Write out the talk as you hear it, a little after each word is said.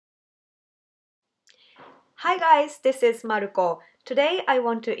Hi guys, this is Maruko. Today I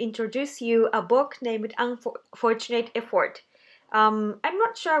want to introduce you a book named Unfortunate Effort. I'm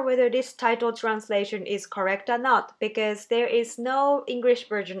not sure whether this title translation is correct or not because there is no English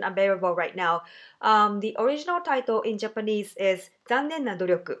version available right now. The original title in Japanese is 残念な努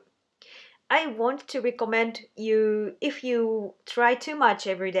力. I want to recommend you if you try too much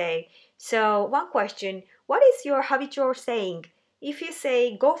every day. So one question, what is your habitual saying? If you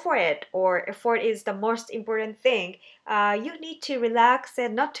say go for it or effort is the most important thing, you need to relax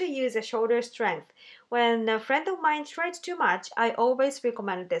and not to use a shoulder strength. When a friend of mine tries too much, I always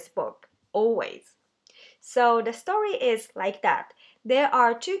recommend this book. Always. So the story is like that. There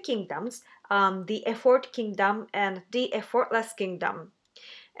are two kingdoms, the Effort Kingdom and the Effortless Kingdom.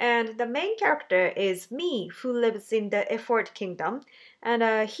 And the main character is me, who lives in the Effort Kingdom,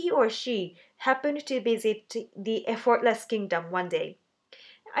 and he or she happened to visit the Effortless Kingdom one day.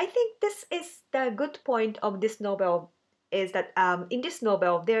 I think this is the good point of this novel is that in this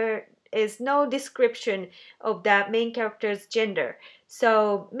novel there is no description of the main character's gender.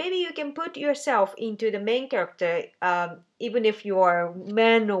 So maybe you can put yourself into the main character even if you are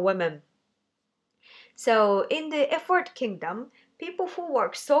man or woman. So in the Effort Kingdom, people who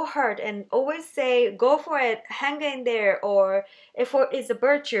work so hard and always say, go for it, hang in there, or effort is a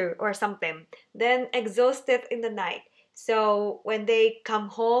virtue or something, then exhausted in the night. So when they come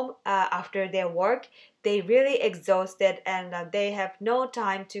home after their work, they really exhausted and they have no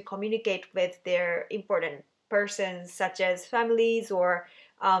time to communicate with their important persons such as families or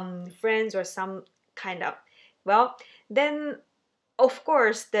friends or some kind of. Well, then of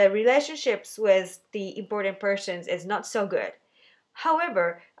course, the relationships with the important persons is not so good.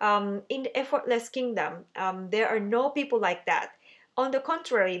 However, in the Effortless Kingdom, there are no people like that. On the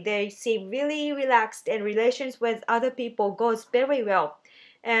contrary, they seem really relaxed and relations with other people goes very well.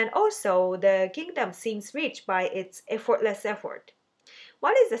 And also, the kingdom seems rich by its effortless effort.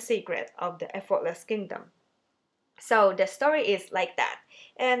 What is the secret of the Effortless Kingdom? So the story is like that.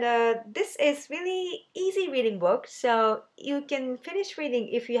 And this is really easy reading book, so you can finish reading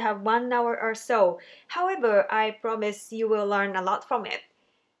if you have 1 hour or so. However, I promise you will learn a lot from it.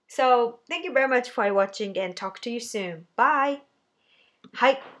 So thank you very much for watching and talk to you soon. Bye! は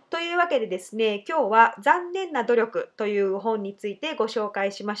い。というわけでですね、今日は残念な努力という本についてご紹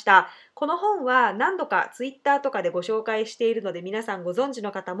介しました。この本は何度かツイッターとかでご紹介しているので皆さんご存知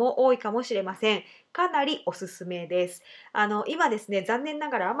の方も多いかもしれません。かなりおすすめです。今ですね、残念な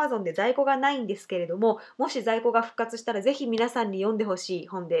がら Amazon で在庫がないんですけれども、もし在庫が復活したらぜひ皆さんに読んでほしい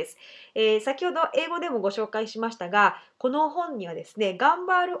本です。先ほど英語でもご紹介しましたが、この本にはですね、ガン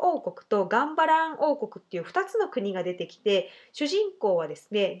バール王国とガンバラン王国っていう2つの国が出てきて、主人公はです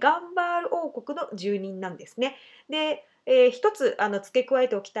ね、ガンバール王国の住人なんですね。で、一つ付け加え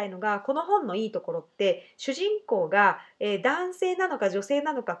ておきたいのが、この本のいいところって主人公が、男性なのか女性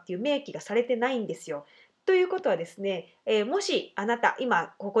なのかっていう明記がされてないんですよ。ということはですね、もしあなた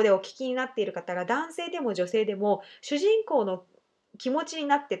今ここでお聞きになっている方が男性でも女性でも主人公の気持ちに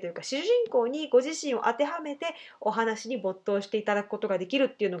なってというか主人公にご自身を当てはめてお話に没頭していただくことができるっ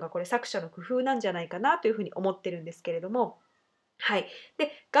ていうのがこれ作者の工夫なんじゃないかなというふうに思ってるんですけれども。はい、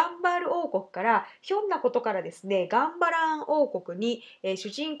でガンバール王国からひょんなことからですねガンバラン王国に、主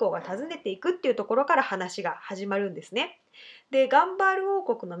人公が訪ねていくっていうところから話が始まるんですね。でガンバール王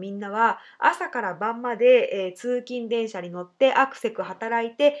国のみんなは朝から晩まで、通勤電車に乗ってアクセク働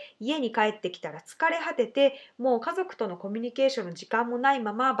いて家に帰ってきたら疲れ果ててもう家族とのコミュニケーションの時間もない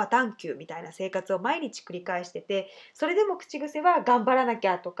ままバタンキューみたいな生活を毎日繰り返しててそれでも口癖は頑張らなき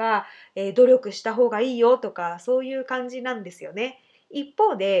ゃとか、努力した方がいいよとかそういう感じなんですよね。一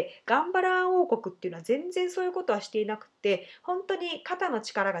方でガンバラン王国っていうのは全然そういうことはしていなくて本当に肩の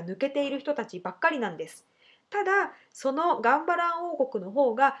力が抜けている人たちばっかりなんです。ただそのガンバラン王国の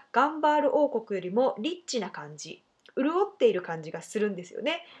方がガンバール王国よりもリッチな感じ潤っている感じがするんですよ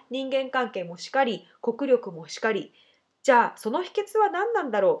ね。人間関係もしかり国力もしかりじゃあその秘訣は何な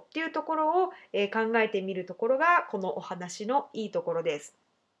んだろうっていうところを、考えてみるところがこのお話のいいところです。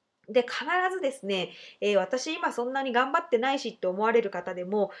で必ずですね、私今そんなに頑張ってないしって思われる方で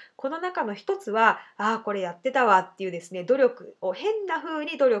もこの中の一つはこれやってたわっていうですね努力を変な風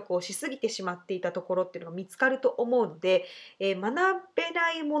に努力をしすぎてしまっていたところっていうのが見つかると思うので、学べ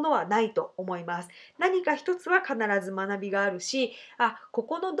ないものはないと思います。何か一つは必ず学びがあるしこ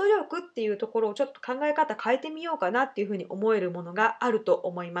この努力っていうところをちょっと考え方変えてみようかなっていうふうに思えるものがあると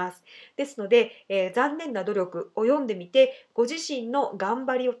思います。ですので、残念な努力を読んでみてご自身の頑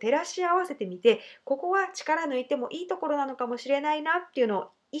張りを照らし合わせてみてここは力抜いてもいいところなのかもしれないなっていうのを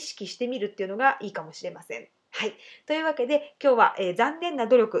意識してみるっていうのがいいかもしれません。はい。というわけで、今日は、残念な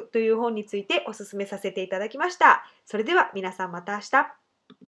努力という本についてお勧めさせていただきました。それでは皆さんまた明日。